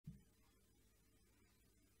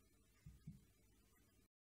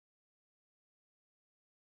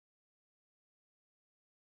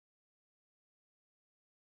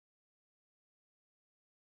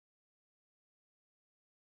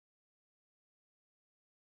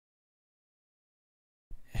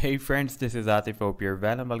Hey friends, this is Atif. Hope you're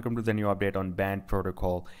well and welcome to the new update on Band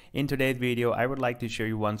Protocol. In today's video, I would like to show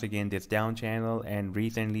you once again this down channel, and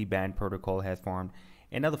recently Band Protocol has formed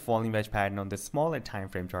another falling wedge pattern on the smaller time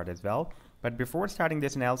frame chart as well. But before starting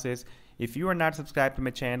this analysis, if you are not subscribed to my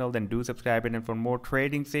channel, then do subscribe, and for more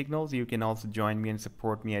trading signals, you can also join me and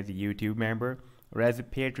support me as a YouTube member or as a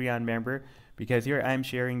Patreon member, because here I'm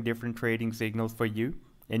sharing different trading signals for you,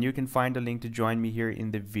 and you can find a link to join me here in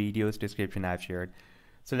the video's description I've shared.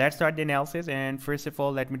 So let's start the analysis, and first of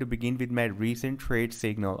all, let me to begin with my recent trade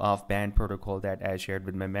signal of Band Protocol that I shared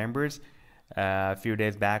with my members a few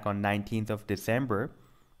days back on 19th of December,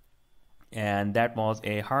 and that was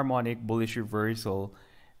a harmonic bullish reversal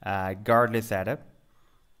guardless setup,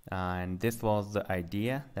 and this was the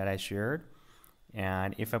idea that I shared.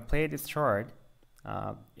 And if I play this chart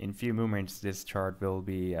in few moments, this chart will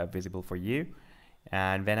be visible for you.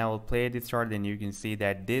 And when I will play this chart, then you can see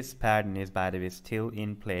that this pattern is, by the way, still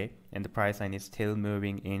in play, and the price line is still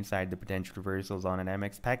moving inside the potential reversal zone, and I'm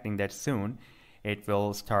expecting that soon it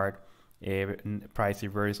will start a price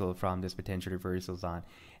reversal from this potential reversal zone.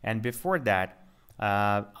 And before that,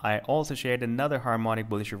 I also shared another harmonic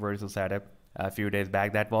bullish reversal setup a few days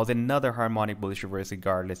back. That was another harmonic bullish reversal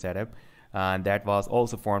regardless setup. That was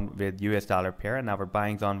also formed with US dollar pair, and our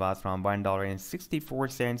buying zone was from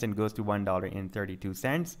 $1.64 and goes to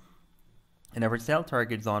 $1.32, and our sell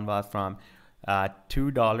target zone was from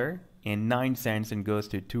 $2.09 and goes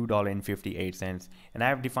to $2.58. And I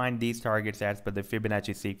have defined these targets as per the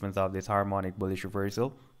Fibonacci sequence of this harmonic bullish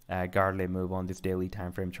reversal guardless move on this daily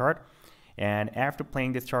time frame chart. And after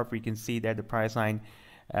playing this chart, we can see that the price line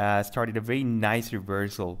started a very nice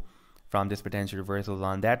reversal from this potential reversal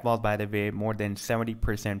zone. That was, by the way, more than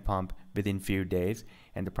 70% pump within few days,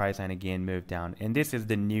 and the price line again moved down. And this is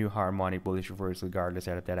the new harmonic bullish reversal regardless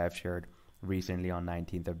setup that I've shared recently on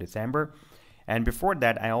 19th of December. And before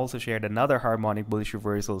that, I also shared another harmonic bullish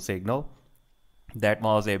reversal signal. That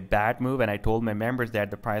was a bad move, and I told my members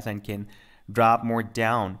that the price line can drop more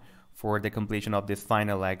down for the completion of this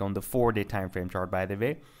final leg on the 4-day time frame chart, by the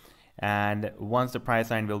way. And once the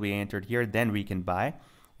price line will be entered here, then we can buy.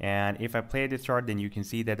 And if I play this chart, then you can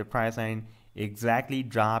see that the price line exactly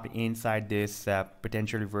dropped inside this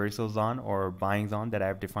potential reversal zone or buying zone that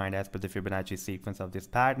I've defined as per the Fibonacci sequence of this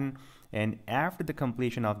pattern. And after the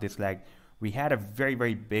completion of this leg, we had a very,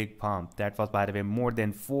 very big pump. That was, by the way, more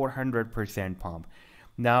than 400% pump.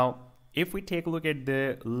 Now, if we take a look at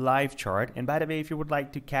the live chart, and by the way, if you would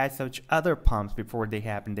like to catch such other pumps before they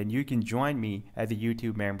happen, then you can join me as a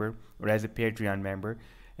YouTube member or as a Patreon member.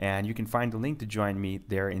 And you can find the link to join me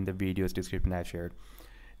there in the video's description I've shared.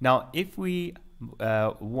 Now, if we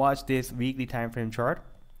watch this weekly time frame chart,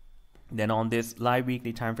 then on this live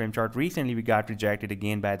weekly time frame chart, recently we got rejected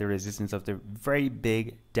again by the resistance of the very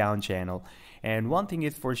big down channel. And one thing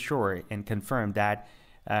is for sure and confirmed, that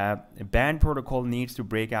Band Protocol needs to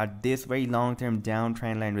break out this very long-term down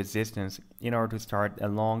trend line resistance in order to start a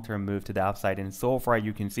long-term move to the upside. And so far,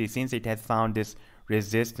 you can see, since it has found this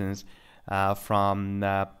resistance from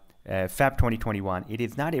Feb 2021, it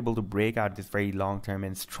is not able to break out this very long-term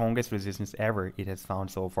and strongest resistance ever it has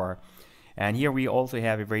found so far. And here we also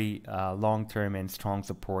have a very long-term and strong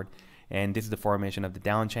support, and this is the formation of the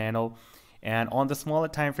down channel. And on the smaller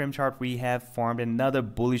time frame chart, we have formed another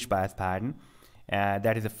bullish bias pattern.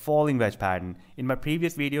 That is a falling wedge pattern. In my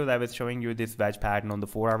previous videos, I was showing you this wedge pattern on the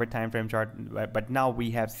 4-hour time frame chart, but now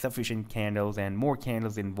we have sufficient candles and more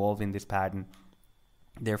candles involved in this pattern.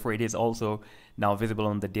 Therefore, it is also now visible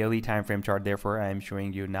on the daily time frame chart. Therefore, I am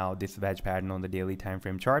showing you now this wedge pattern on the daily time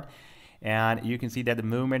frame chart. And you can see that the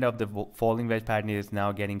movement of the falling wedge pattern is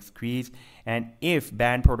now getting squeezed. And if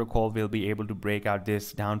Band Protocol will be able to break out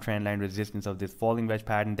this downtrend line resistance of this falling wedge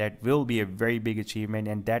pattern, that will be a very big achievement,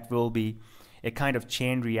 and that will be a kind of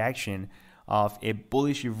chain reaction of a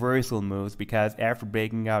bullish reversal moves, because after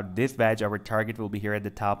breaking out this wedge, our target will be here at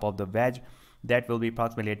the top of the wedge. That will be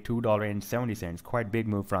approximately at $2.70. Quite big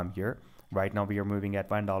move from here. Right now we are moving at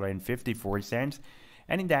 $1.54,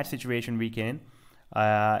 and in that situation we can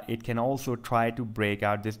it can also try to break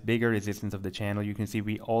out this bigger resistance of the channel. You can see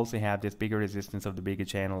we also have this bigger resistance of the bigger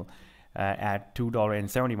channel at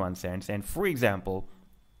 $2.71. And for example,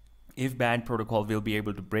 if Band Protocol will be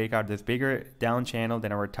able to break out this bigger down channel,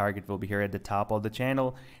 then our target will be here at the top of the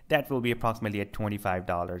channel. That will be approximately at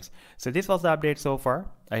 $25. So this was the update so far.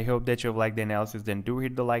 I hope that you've liked the analysis. Then do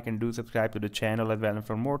hit the like and do subscribe to the channel as well. And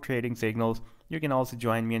for more trading signals, you can also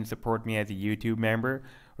join me and support me as a YouTube member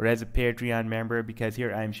or as a Patreon member, because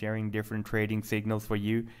here I'm sharing different trading signals for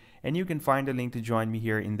you. And you can find the link to join me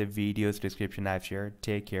here in the video's description I've shared.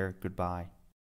 Take care. Goodbye.